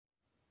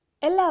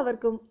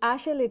എല്ലാവർക്കും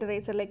ആഷ്യ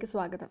ലിറ്ററേച്ചറിലേക്ക്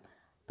സ്വാഗതം.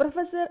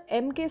 Professor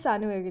M.K.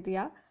 Sanu എഴുതിയ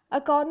A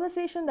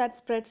conversation that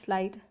spreads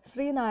light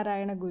Shri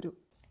Narayana Guru.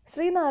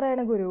 Shri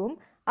Narayana ഗുരുവും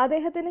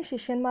അദ്ദേഹത്തിൻ്റെ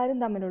ശിഷ്യന്മാരും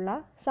തമ്മിലുള്ള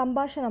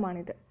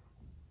സംഭാഷണമാണിത്.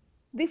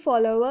 The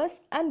followers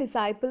and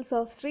disciples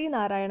of Sree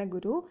Narayana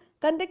Guru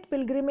conduct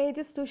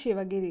pilgrimages to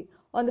Shivagiri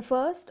on the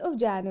 1st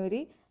of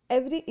January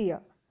every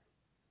year.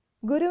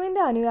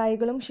 ഗുരുവിൻ്റെ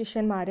അനുയായികളും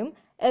ശിഷ്യന്മാരും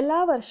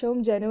എല്ലാ വർഷവും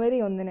ജനുവരി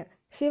 1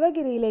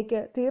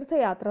 ശിവഗിരിയിലേക്ക്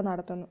തീർത്ഥയാത്ര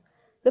നടത്തുന്നു.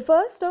 The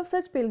first of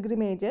such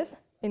pilgrimages,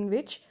 in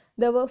which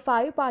there were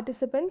 5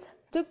 participants,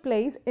 took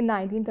place in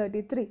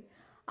 1933.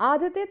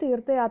 ആദ്യത്തെ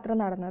തീർത്ഥയാത്ര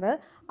നടന്നത്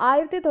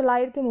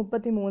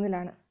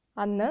 1933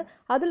 അന്ന്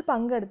അതിൽ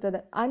പങ്കെടുത്തത്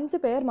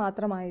 5 പേർ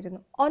മാത്രമായിരുന്നു.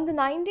 On the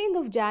 19th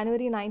of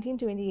January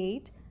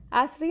 1928,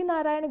 as Sree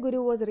Narayana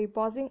Guru was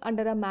reposing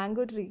under a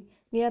mango tree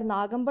near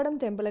Nagambadam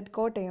temple at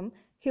Kottayam,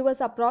 he was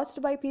approached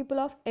by people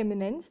of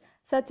eminence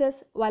such as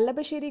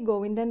Vallabhasheri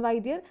Govindan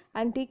Vaidyar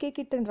and T.K.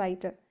 Kitten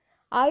Writer.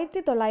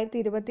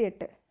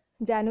 1928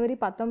 ജനുവരി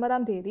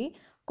 19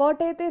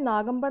 കോട്ടയത്തെ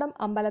നാഗമ്പടം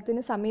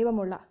അമ്പലത്തിന്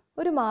സമീപമുള്ള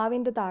ഒരു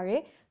മാവിൻ്റെ താഴെ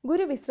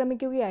ഗുരു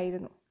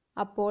വിശ്രമിക്കുകയായിരുന്നു.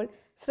 അപ്പോൾ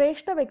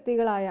ശ്രേഷ്ഠ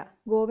വ്യക്തികളായ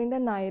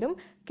ഗോവിന്ദൻ നായരും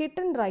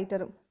കിട്ടൻ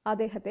റൈറ്ററും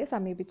അദ്ദേഹത്തെ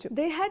സമീപിച്ചു.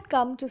 They had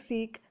come to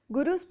seek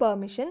Guru's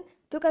permission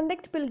to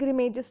conduct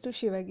pilgrimages to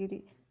Shivagiri.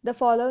 The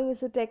following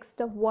is a text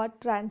of what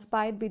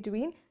transpired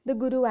between the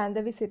Guru and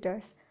the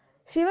visitors.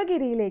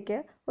 ശിവഗിരിയിലേക്ക്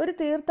ഒരു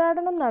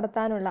തീർത്ഥാടനം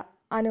നടത്താനുള്ള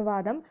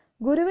അനുവാദം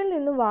ഗുരുവിൽ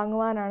നിന്നും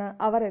വാങ്ങുവാനാണ്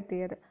അവർ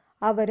എത്തിയത്.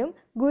 അവരും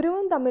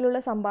ഗുരുവും തമ്മിലുള്ള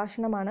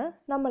സംഭാഷണമാണ്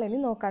നമ്മളിനി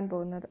നോക്കാൻ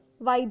പോകുന്നത്.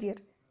 വൈദ്യർ,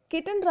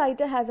 കിട്ടൻ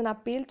writer has N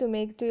appeal to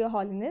make to your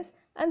holiness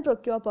and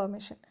procure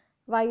permission.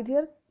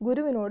 വൈദ്യർ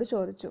ഗുരുവിനോട്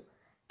ചോദിച്ചു,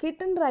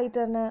 കിട്ടൻ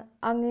റൈറ്ററിന്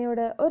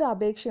അങ്ങയോട് ഒരു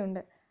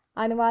അപേക്ഷയുണ്ട്,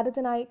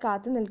 അനുവാദത്തിനായി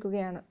കാത്തു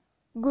നിൽക്കുകയാണ്.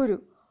 ഗുരു,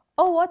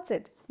 ഓ what's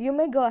it, you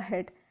may go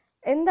ahead.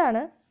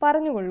 എന്താണ്,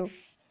 പറഞ്ഞുകൊള്ളൂ.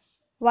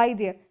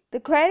 വൈദ്യർ,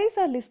 the queries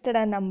R listed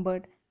and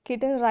numbered.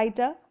 Kittan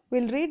writer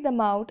will read them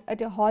out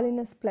at your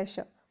holiness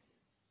pleasure.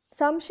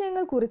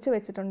 സംശയങ്ങൾ കുറിച്ചു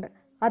വെച്ചിട്ടുണ്ട്,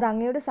 അത്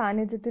അങ്ങയുടെ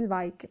സാന്നിധ്യത്തിൽ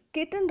വായിക്കും.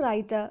 കിട്ടൻ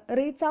writer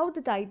reads out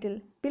the title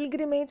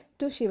pilgrimage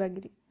to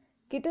Sivagiri.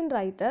 Kittan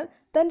writer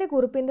തൻ്റെ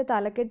കുറിപ്പിൻ്റെ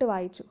തലക്കെട്ട്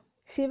വായിച്ചു,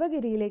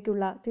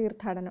 ശിവഗിരിയിലേക്കുള്ള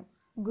തീർത്ഥാടനം.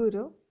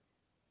 ഗുരു,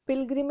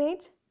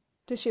 pilgrimage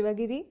to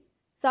Sivagiri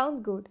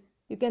sounds good.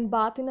 You can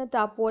Baat in A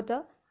tap water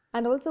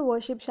and also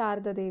worship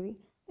Sharada Devi.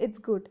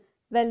 It's good.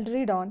 Well,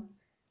 read on.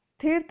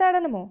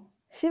 തീർത്ഥാടനമോ?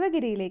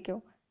 ശിവഗിരിയിലേക്കോ?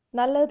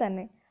 നല്ലത്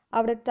തന്നെ.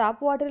 അവിടെ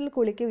ടാപ്പ് വാട്ടറിൽ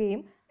കുളിക്കുകയും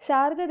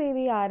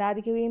ശാരദാദേവിയെ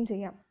ആരാധിക്കുകയും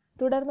ചെയ്യാം.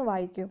 തുടർന്ന്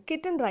വായിക്കൂ.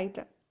 കിട്ടൻ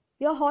writer,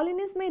 your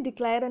holiness may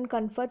declare and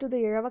confer to the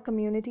ഇഴവ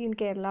community in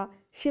Kerala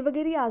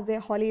Sivagiri as A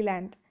holy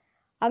land.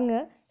 അങ്ങ്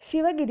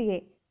ശിവഗിരിയെ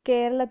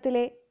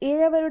കേരളത്തിലെ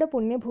ഇഴവരുടെ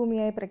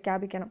പുണ്യഭൂമിയായി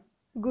പ്രഖ്യാപിക്കണം.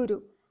 ഗുരു,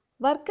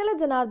 Varkala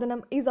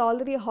ജനാർദ്ദനം is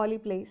already A holy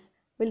place.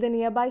 Will the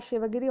near by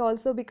Sivagiri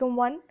also become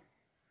one?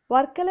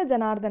 Varkala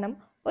ജനാർദ്ദനം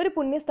ഒരു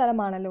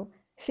പുണ്യസ്ഥലമാണല്ലോ,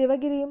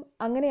 ശിവഗിരിയും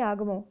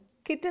അങ്ങനെയാകുമോ?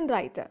 കിട്ടൻ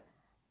writer,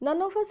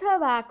 none of us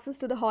have access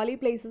to the holy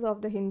places of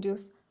the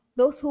Hindus.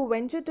 Those who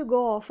venture to go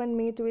often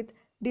meet with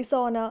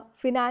dishonor,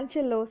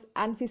 financial loss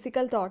and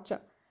physical torture.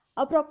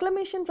 A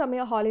proclamation from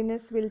your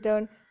holiness will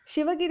turn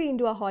Shivagiri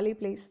into a holy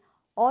place.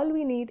 All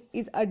we need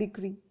is a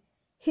decree.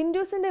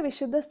 ഹിന്ദുസിൻ്റെ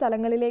വിശുദ്ധ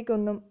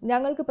സ്ഥലങ്ങളിലേക്കൊന്നും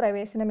ഞങ്ങൾക്ക്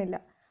പ്രവേശനമില്ല.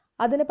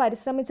 അതിന്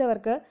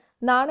പരിശ്രമിച്ചവർക്ക്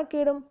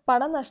നാണക്കേടും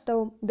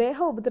പണനഷ്ടവും ദേഹ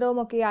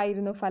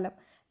ഉപദ്രവമൊക്കെയായിരുന്നു ഫലം.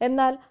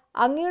 എന്നാൽ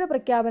അങ്ങയുടെ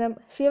പ്രഖ്യാപനം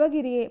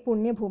ശിവഗിരിയെ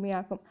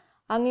പുണ്യഭൂമിയാക്കും.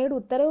 അങ്ങയുടെ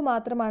ഉത്തരവ്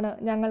മാത്രമാണ്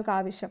ഞങ്ങൾക്ക്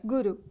ആവശ്യം.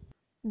 ഗുരു,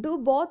 do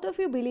both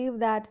of you believe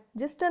that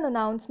just an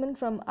announcement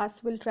from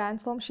us will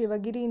transform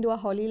Sivagiri in to A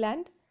holy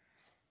land?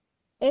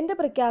 എൻ്റെ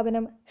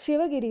പ്രഖ്യാപനം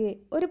ശിവഗിരിയെ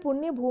ഒരു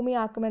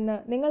പുണ്യഭൂമിയാക്കുമെന്ന്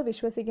നിങ്ങൾ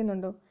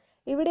വിശ്വസിക്കുന്നുണ്ടോ?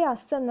 ഇവിടെ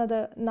അസ് എന്നത്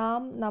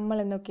നാം, നമ്മൾ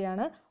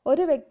എന്നൊക്കെയാണ്.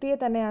 ഒരു വ്യക്തിയെ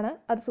തന്നെയാണ്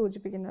അത്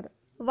സൂചിപ്പിക്കുന്നത്.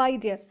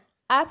 വൈദ്യർ,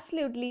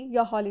 ആബ്സല്യൂട്ട്ലി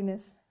യുവർ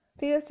ഹോളിനെസ്.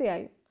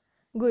 തീർച്ചയായും.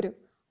 ഗുരു,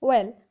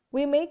 well,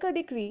 we make A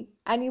decree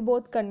and you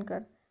both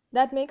കൺകർ.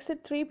 That makes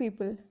it 3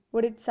 people.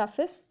 Would it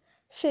സഫിസ്?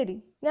 ശരി,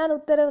 ഞാൻ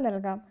ഉത്തരവ്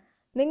നൽകാം.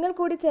 നിങ്ങൾ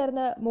കൂടി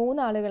ചേർന്ന്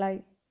 3 ആളുകളായി.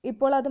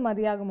 ഇപ്പോൾ അത്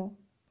മതിയാകുമോ?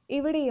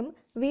 ഇവിടെയും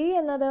വി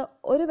എന്നത്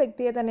ഒരു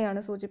വ്യക്തിയെ തന്നെയാണ്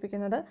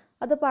സൂചിപ്പിക്കുന്നത്.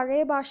 അത്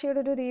പഴയ ഭാഷയുടെ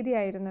ഒരു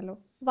രീതിയായിരുന്നല്ലോ.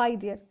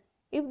 വൈദ്യർ,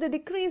 if the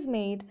decree is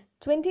made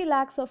 20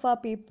 lakhs of our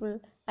people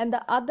and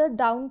the other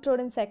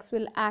downtrodden sects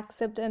will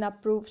accept and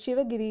approve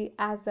Shivagiri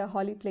as the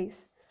holy place.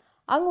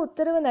 അങ്ങ്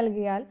ഉത്തരവ്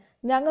നൽകിയാൽ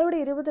ഞങ്ങളുടെ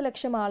 20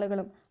 ലക്ഷം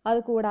ആളുകളും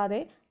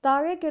അതുകൂടാതെ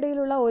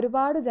താഴേക്കിടയിലുള്ള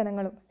ഒരുപാട്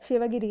ജനങ്ങളും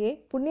ശിവഗിരിയെ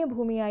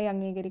പുണ്യഭൂമിയായി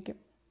അംഗീകരിക്കും.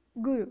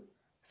 ഗുരു,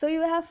 so you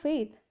have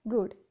faith.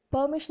 Good.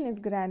 Permission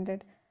is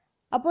granted.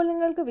 അപ്പോൾ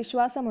നിങ്ങൾക്ക്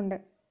വിശ്വാസമുണ്ട്.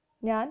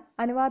 ഞാൻ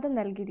അനുവാദം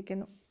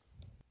നൽകിയിരിക്കുന്നു.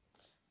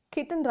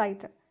 കിട്ടൻ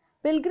writer,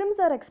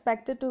 pilgrims are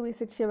expected to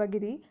visit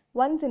Sivagiri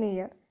once in A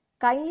year.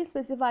 Kindly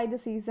specify the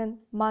season,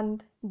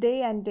 month, day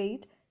and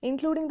date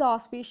including the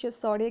auspicious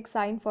Zodiac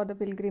sign for the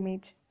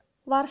pilgrimage.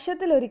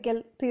 വർഷത്തിലൊരിക്കൽ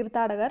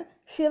തീർത്ഥാടകർ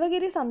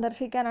ശിവഗിരി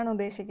സന്ദർശിക്കാനാണ്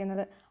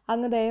ഉദ്ദേശിക്കുന്നത്.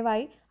 അങ്ങ്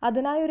ദയവായി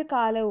അതിനായൊരു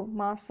കാലവും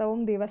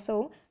മാസവും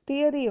ദിവസവും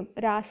തീയതിയും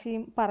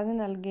രാശിയും പറഞ്ഞു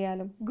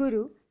നൽകിയാലും.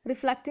 ഗുരു,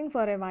 reflecting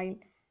four A while,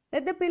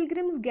 let the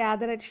pilgrims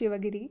gather at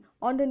Sivagiri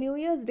on the new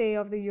years day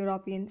of the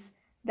യൂറോപ്പിയൻസ്,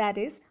 that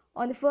is,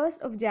 on the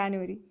 1st of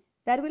January.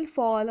 that will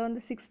fall on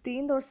the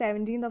 16th or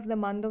 17th of the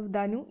month of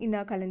Danu in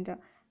our calendar.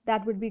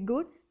 That would be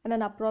good and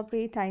an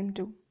appropriate time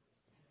too.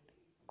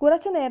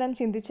 കുറച്ചു നേരം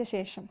ചിന്തിച്ച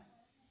ശേഷം,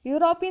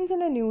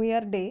 യൂറോപ്യൻസിൻ്റെ new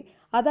year day,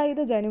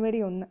 അതായത്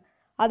ജനുവരി 1,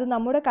 അത്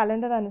നമ്മുടെ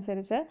calendar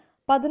അനുസരിച്ച്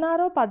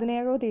 16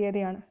 17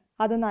 തീയതിയാണ്.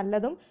 അത്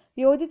നല്ലതും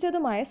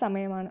യോജിച്ചതുമായ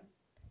സമയമാണ്.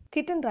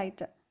 Kitten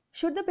writer,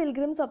 should the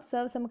pilgrims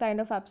observe some kind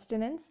of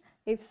abstinence?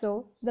 If so,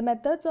 the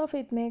methods of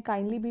it may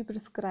kindly be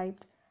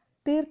prescribed.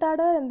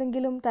 തീർത്ഥാടകർ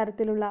എന്തെങ്കിലും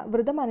തരത്തിലുള്ള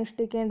വ്രതം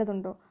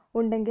അനുഷ്ഠിക്കേണ്ടതുണ്ടോ?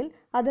 ഉണ്ടെങ്കിൽ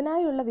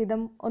അതിനായുള്ള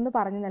വിധം ഒന്ന്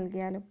പറഞ്ഞു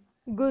നൽകിയാലും.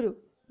 ഗുരു,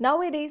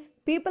 nowadays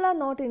people are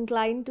not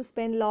inclined to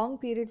spend long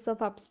periods of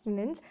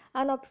abstinence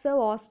and observe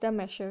austere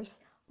measures.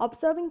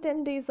 Observing 10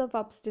 days of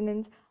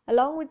abstinence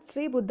along with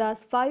Sri Buddha's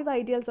 5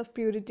 ideals of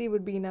purity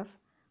would be enough.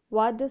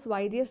 What does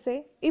Vaidya say?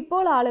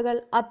 ഇപ്പോൾ ആളുകൾ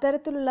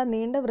അത്തരത്തിലുള്ള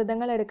നീണ്ട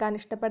വ്രതങ്ങൾ എടുക്കാൻ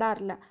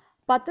ഇഷ്ടപ്പെടാറില്ല.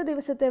 10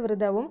 ദിവസത്തെ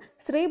വ്രതവും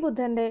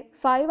ശ്രീബുദ്ധൻ്റെ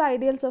 5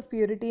 ideals of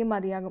പ്യൂരിറ്റിയും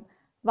മതിയാകും.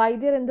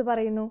 വൈദ്യർ എന്ത്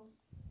പറയുന്നു?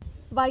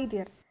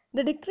 വൈദ്യർ,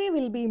 the decree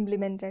will be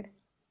implemented.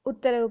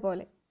 ഉത്തരവ്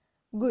പോലെ.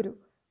 ഗുരു,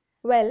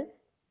 well,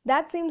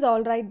 that seems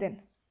all right then.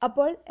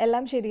 അപ്പോൾ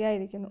എല്ലാം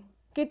ശരിയായിരിക്കുന്നു.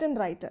 Kitten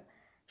writer,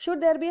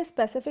 should there be A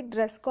specific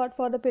dress code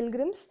for the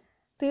pilgrims?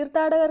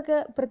 തീർത്ഥാടകർക്ക്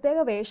പ്രത്യേക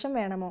വേഷം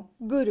വേണമോ?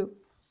 ഗുരു,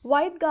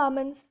 white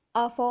garments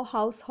are for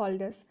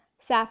householders,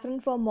 saffron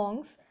for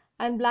monks,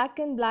 and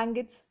blackened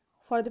blankets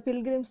for the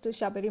pilgrims to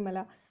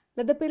Shabarimala.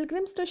 Let the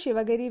pilgrims to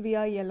Shivagiri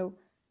wear yellow.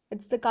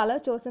 It's the color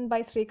chosen by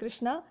Sri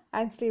Krishna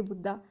and Sri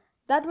Buddha.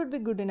 That would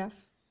be good enough.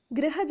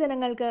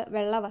 ഗൃഹജനങ്ങൾക്ക്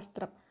വെള്ള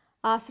വസ്ത്രം,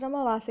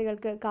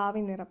 ആശ്രമവാസികൾക്ക്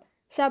കാവി നിറം,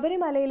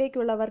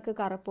 ശബരിമലയിലേക്കുള്ളവർക്ക്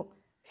കറുപ്പും,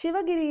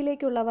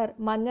 ശിവഗിരിയിലേക്കുള്ളവർ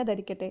മഞ്ഞ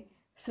ധരിക്കട്ടെ.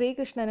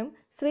 ശ്രീകൃഷ്ണനും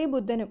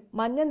ശ്രീബുദ്ധനും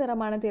മഞ്ഞ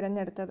നിറമാണ്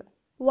തിരഞ്ഞെടുത്തത്.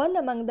 One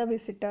among the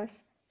visitors,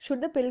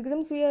 should the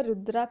pilgrims wear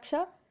Rudraksha?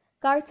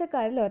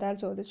 കാഴ്ചക്കാരിൽ ഒരാൾ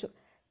ചോദിച്ചു,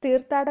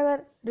 തീർത്ഥാടകർ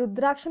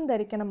രുദ്രാക്ഷം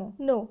ധരിക്കണമോ?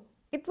 No,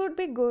 it would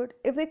be good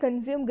if they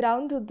consume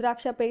ground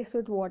Rudraksha paste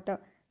with water.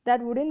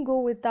 That wouldn't go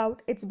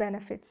without it's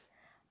benefits.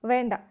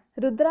 വേണ്ട,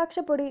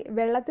 രുദ്രാക്ഷപ്പൊടി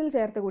വെള്ളത്തിൽ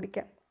ചേർത്ത്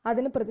കുടിക്കാം,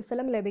 അതിന്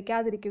പ്രതിഫലം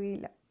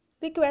ലഭിക്കാതിരിക്കുകയില്ല.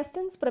 The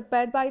questions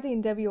prepared by the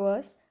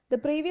interviewers the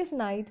previous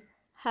night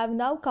have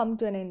now come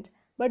to N end,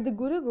 but the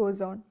Guru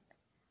goes on.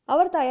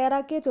 അവർ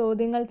തയ്യാറാക്കിയ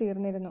ചോദ്യങ്ങൾ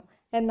തീർന്നിരുന്നു,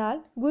 എന്നാൽ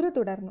ഗുരു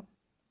തുടർന്നു.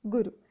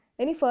 ഗുരു,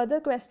 എനി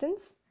ഫർദർ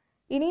ക്വസ്റ്റ്യൻസ്?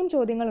 ഇനിയും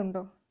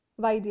ചോദ്യങ്ങളുണ്ടോ?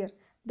 വൈദ്യർ,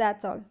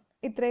 ദാറ്റ്സ് ഓൾ.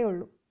 ഇത്രയേ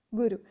ഉള്ളൂ.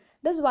 ഗുരു,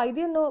 does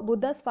Vaidyar no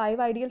Buddha's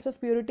 5 ideals of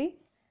purity?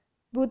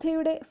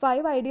 ബുദ്ധയുടെ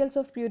 5 ideals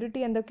of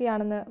purity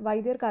എന്തൊക്കെയാണെന്ന്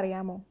വൈദ്യർക്ക്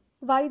അറിയാമോ?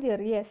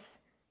 വൈദ്യർ, yes.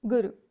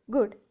 Guru,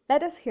 good,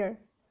 let us here.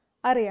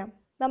 അറിയാം,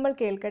 നമ്മൾ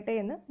കേൾക്കട്ടെ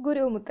എന്ന്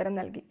ഗുരുവും ഉത്തരം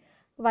നൽകി.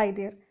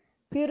 വൈദ്യർ,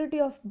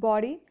 purity of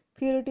body,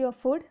 purity of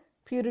food,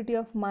 purity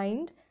of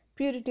mind,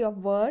 purity of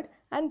word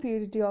and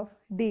purity of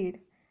deed.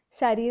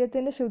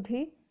 ശരീരത്തിൻ്റെ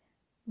ശുദ്ധി,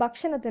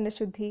 ഭക്ഷണത്തിൻ്റെ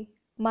ശുദ്ധി,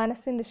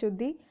 മനസ്സിൻ്റെ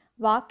ശുദ്ധി,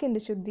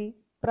 വാക്കിൻ്റെ ശുദ്ധി,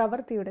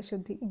 പ്രവൃത്തിയുടെ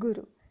ശുദ്ധി.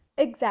 ഗുരു,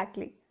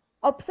 exactly.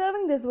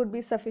 Observing this would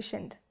be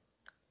sufficient.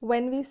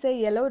 When we say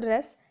yellow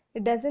dress,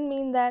 it doesn't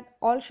mean that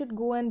all should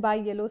go and buy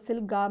yellow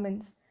silk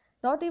garments.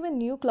 Not even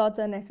new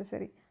clothes are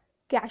necessary.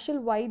 Casual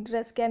white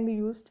dress can be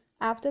used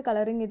after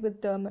coloring it with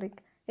turmeric.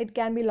 It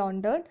can be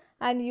laundered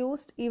and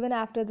used even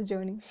after the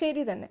journey.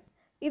 ശരി തന്നെ,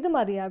 ഇത്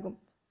മതിയാകും.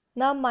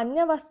 നാം മഞ്ഞ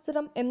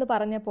വസ്ത്രം എന്ന്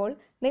പറഞ്ഞപ്പോൾ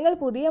നിങ്ങൾ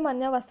പുതിയ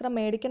മഞ്ഞ വസ്ത്രം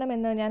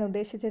മേടിക്കണമെന്ന് ഞാൻ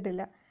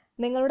ഉദ്ദേശിച്ചിട്ടില്ല.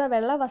 നിങ്ങളുടെ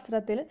വെള്ള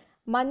വസ്ത്രത്തിൽ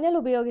മഞ്ഞൾ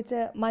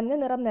ഉപയോഗിച്ച് മഞ്ഞ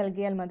നിറം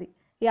നൽകിയാൽ മതി.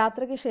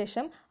 യാത്രയ്ക്ക്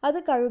ശേഷം അത്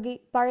കഴുകി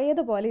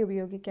പഴയതുപോലെ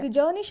ഉപയോഗിക്കാം. The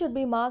journey should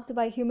be marked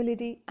by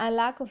humility and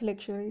lack of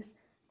luxuries.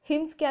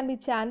 Hymns can be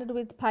chanted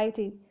with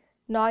piety.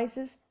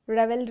 Noises,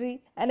 revelry,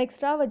 and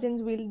extravagance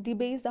will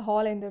debase the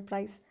whole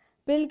enterprise.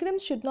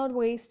 Pilgrims should not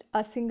waste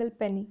a single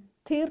penny.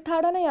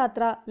 തീർത്ഥാടന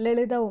യാത്ര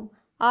ലളിതവും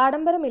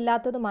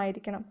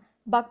ആഡംബരമില്ലാത്തതുമായിരിക്കണം.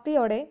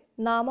 ഭക്തിയോടെ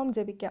നാമം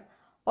ജപിക്കാം.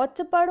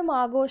 ഒച്ചപ്പാടും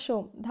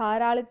ആഘോഷവും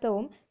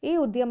ധാരാളിത്തവും ഈ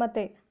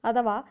ഉദ്യമത്തെ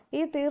അഥവാ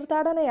ഈ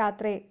തീർത്ഥാടന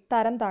യാത്രയെ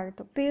തരം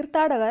താഴ്ത്തും.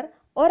 തീർത്ഥാടകർ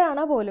ഒരണ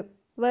പോലും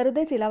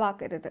വെറുതെ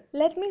ചിലവാക്കരുത്.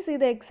 Let me see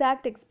the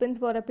exact expense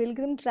four A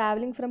pilgrim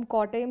travelling from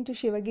Kottayam to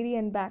Sivagiri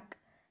and back.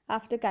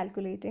 After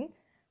calculating,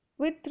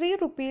 with 3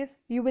 rupees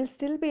you will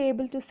still be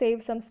able to save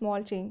some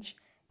small change.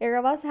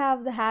 Eravas have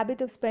the habit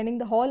of spending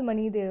the whole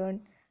money they earn.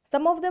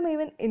 Some of them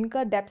even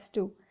incur debts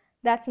too.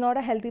 That's not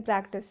a healthy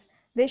practice.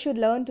 They should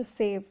learn to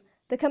save.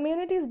 The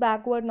community is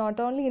backward not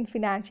only in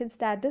financial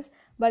status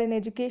but in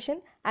education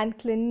and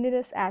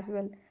cleanliness as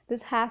well.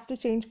 This has to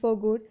change for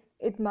good.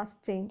 It must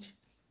change.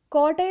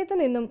 കോട്ടയത്ത്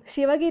നിന്നും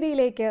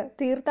ശിവഗിരിയിലേക്ക്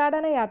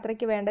തീർത്ഥാടന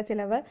യാത്രയ്ക്ക് വേണ്ട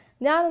ചിലവ്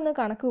ഞാനൊന്ന്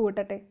കണക്ക്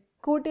കൂട്ടട്ടെ.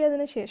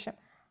 കൂട്ടിയതിനു ശേഷം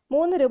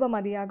 3 രൂപ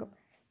മതിയാകും.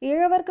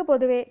 ഈഴവർക്ക്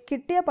പൊതുവെ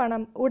കിട്ടിയ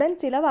പണം ഉടൻ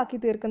ചിലവാക്കി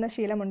തീർക്കുന്ന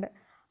ശീലമുണ്ട്.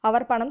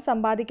 അവർ പണം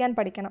സമ്പാദിക്കാൻ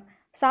പഠിക്കണം.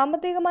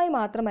 സാമ്പത്തികമായി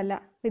മാത്രമല്ല,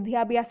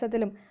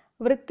 വിദ്യാഭ്യാസത്തിലും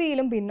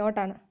വൃത്തിയിലും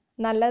പിന്നോട്ടാണ്.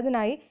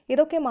 നല്ലതിനായി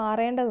ഇതൊക്കെ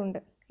മാറേണ്ടതുണ്ട്.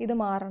 ഇത്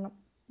മാറണം.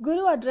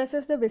 Guru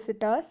addresses the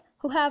visitors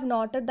who have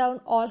noted down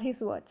all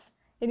his words.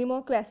 Any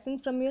more questions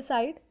from your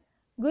side?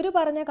 ഗുരു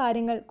പറഞ്ഞ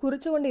കാര്യങ്ങൾ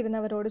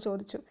കുറിച്ചുകൊണ്ടിരുന്നവരോട്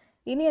ചോദിച്ചു.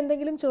 ഇനി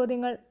എന്തെങ്കിലും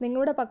ചോദ്യങ്ങൾ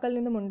നിങ്ങളുടെ പക്കൽ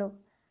നിന്നുമുണ്ടോ?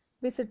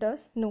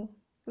 Visitors, no.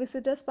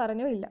 വിസിറ്റേഴ്സ്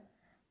പറഞ്ഞു, ഇല്ല.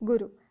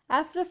 ഗുരു,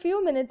 after a few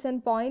minutes and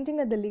pointing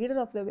at the leader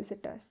of the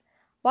visitors,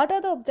 what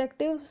are the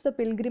objectives of the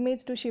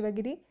pilgrimage to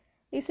Shivagiri?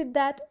 Is it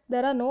that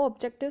there are no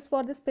objectives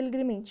for this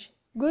pilgrimage?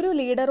 ഗുരു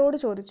ലീഡറോട്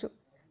ചോദിച്ചു,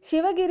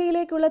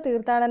 ശിവഗിരിയിലേക്കുള്ള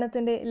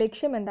തീർത്ഥാടനത്തിൻ്റെ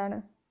ലക്ഷ്യം എന്താണ്?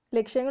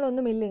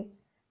 ലക്ഷ്യങ്ങളൊന്നുമില്ലേ?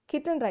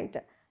 Kitten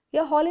right,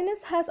 your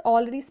holiness has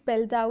already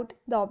spelled out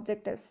the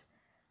objectives.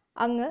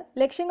 അങ്ങ്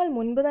ലക്ഷ്യങ്ങൾ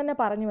മുൻപ് തന്നെ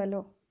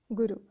പറഞ്ഞുവല്ലോ.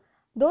 ഗുരു,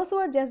 those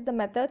were just the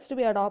methods to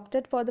be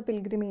adopted for the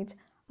pilgrimage.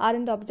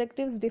 Aren't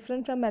objectives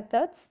different from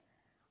methods?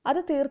 അത്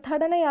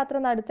തീർത്ഥാടന യാത്ര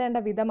നടത്തേണ്ട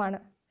വിധമാണ്.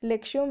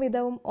 ലക്ഷ്യവും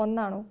വിധവും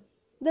ഒന്നാണോ?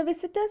 The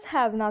visitors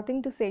have nothing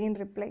to say in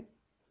reply.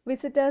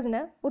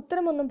 വിസിറ്റേഴ്സിന്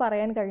ഉത്തരമൊന്നും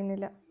പറയാൻ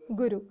കഴിഞ്ഞില്ല.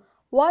 ഗുരു,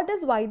 what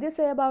does Vaidyar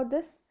say about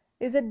this?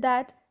 Is it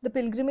that the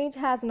pilgrimage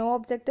has no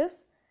objectives?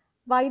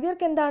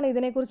 വൈദ്യർക്ക് എന്താണ്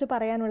ഇതിനെക്കുറിച്ച്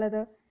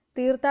പറയാനുള്ളത്?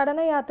 തീർത്ഥാടന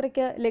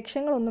യാത്രയ്ക്ക്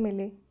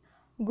ലക്ഷ്യങ്ങളൊന്നുമില്ലേ?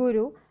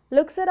 Guru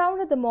looks around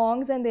at the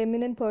monks and the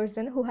eminent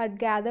person who had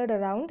gathered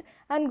around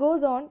and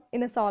goes on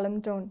in a solemn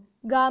tone.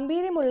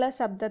 ഗാംഭീര്യമുള്ള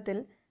ശബ്ദത്തിൽ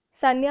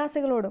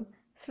സന്യാസികളോടും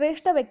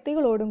ശ്രേഷ്ഠ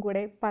വ്യക്തികളോടും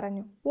കൂടെ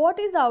പറഞ്ഞു. What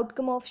is the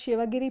outcome of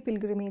Shivagiri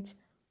pilgrimage?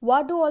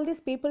 What do all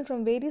these people from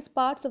various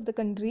parts of the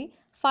country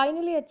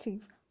finally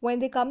achieve when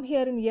they come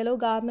here in yellow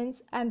garments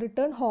and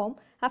return home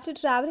after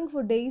traveling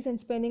for days and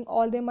spending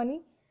all their money?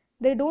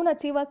 They don't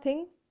achieve a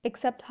thing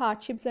except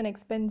hardships and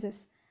expenses.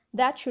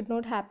 That should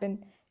not happen.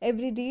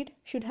 Every deed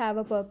should have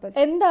a purpose.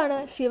 എന്താണ്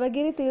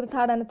ശിവഗിരി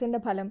തീർത്ഥാടനത്തിൻ്റെ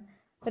ഫലം?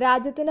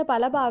 രാജ്യത്തിൻ്റെ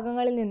പല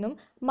ഭാഗങ്ങളിൽ നിന്നും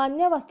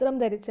മഞ്ഞ വസ്ത്രം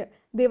ധരിച്ച്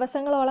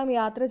ദിവസങ്ങളോളം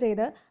യാത്ര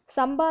ചെയ്ത്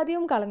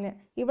സമ്പാദ്യവും കളഞ്ഞ്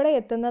ഇവിടെ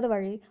എത്തുന്നത്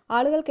വഴി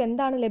ആളുകൾക്ക്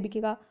എന്താണ്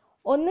ലഭിക്കുക?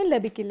 ഒന്നും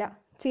ലഭിക്കില്ല.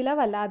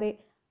 ചിലവല്ലാതെ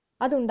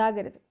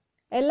അതുണ്ടാകരുത്.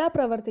 എല്ലാ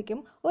പ്രവൃത്തിക്കും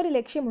ഒരു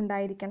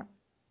ലക്ഷ്യമുണ്ടായിരിക്കണം.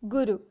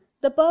 ഗുരു,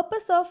 the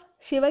purpose of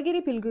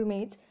Shivagiri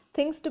pilgrimage,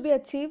 things to be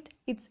achieved,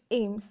 its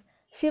aims.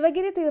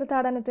 Sivagiri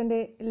തീർത്ഥാടനത്തിൻ്റെ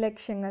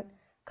ലക്ഷ്യങ്ങൾ.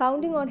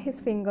 Counting on his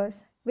fingers,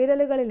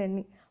 വിരലുകളിൽ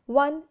എണ്ണി.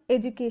 1.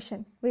 Education,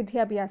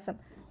 വിദ്യാഭ്യാസം.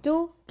 2.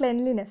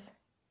 Cleanliness,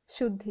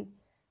 ശുദ്ധി.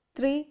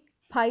 3.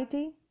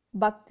 Piety,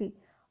 ഭക്തി.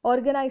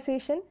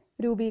 Organization,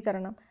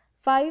 രൂപീകരണം.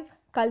 5.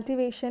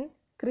 Cultivation,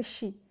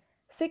 കൃഷി.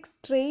 6.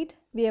 Trade,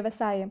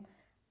 വ്യവസായം.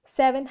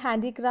 7.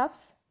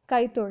 Handicrafts,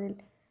 കൈത്തൊഴിൽ.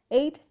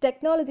 8.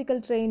 Technological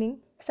training,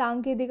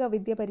 സാങ്കേതിക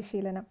വിദ്യ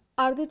പരിശീലനം.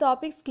 Are the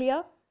topics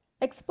clear?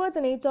 Experts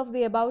in each of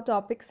the above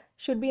topics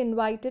should be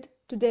invited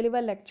to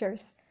deliver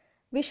lectures.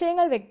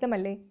 വിഷയങ്ങൾ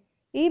വ്യക്തമല്ലേ?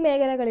 ഈ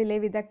മേഖലകളിലെ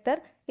വിദഗ്ധർ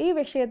ഈ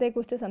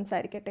വിഷയത്തെക്കുറിച്ച്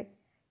സംസാരിക്കട്ടെ.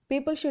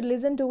 People should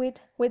listen to it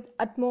with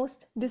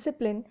utmost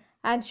discipline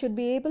and should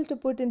be able to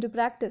put into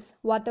practice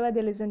whatever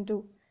they listen to.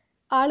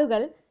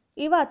 ആളുകൾ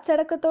ഇവ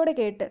അച്ചടക്കത്തോടെ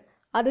കേട്ട്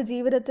അത്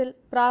ജീവിതത്തിൽ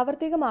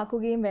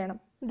പ്രാവർത്തികമാക്കുകയും വേണം.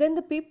 Then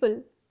the people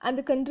and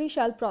the country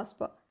shall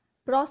prosper.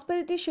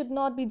 Prosperity should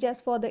not be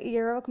just for the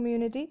ear of a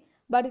community,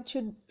 but it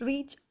should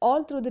reach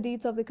all through the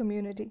deeds of the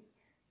community.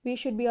 We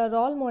should be a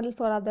role model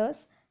for others.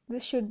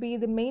 This should be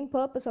the main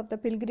purpose of the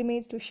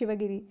pilgrimage to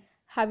Shivagiri.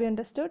 Have you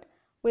understood?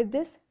 With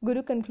this,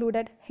 Guru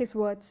concluded his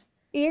words.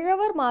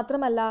 ഈഴവർ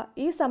മാത്രമല്ല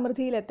ഈ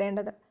സമൃദ്ധിയിൽ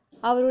എത്തേണ്ടത്.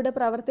 അവരുടെ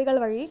പ്രവർത്തികൾ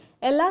വഴി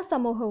എല്ലാ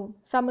സമൂഹവും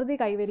സമൃദ്ധി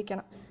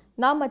കൈവരിക്കണം.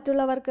 നാം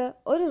മറ്റുള്ളവർക്ക്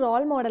ഒരു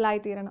റോൾ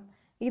മോഡലായി തീരണം.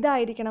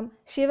 ഇതായിരിക്കണം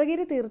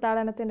ശിവഗിരി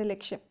തീർത്ഥാടനത്തിൻ്റെ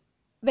ലക്ഷ്യം.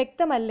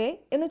 വ്യക്തമല്ലേ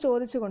എന്ന്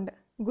ചോദിച്ചുകൊണ്ട്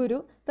ഗുരു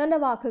തൻ്റെ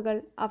വാക്കുകൾ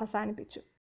അവസാനിപ്പിച്ചു.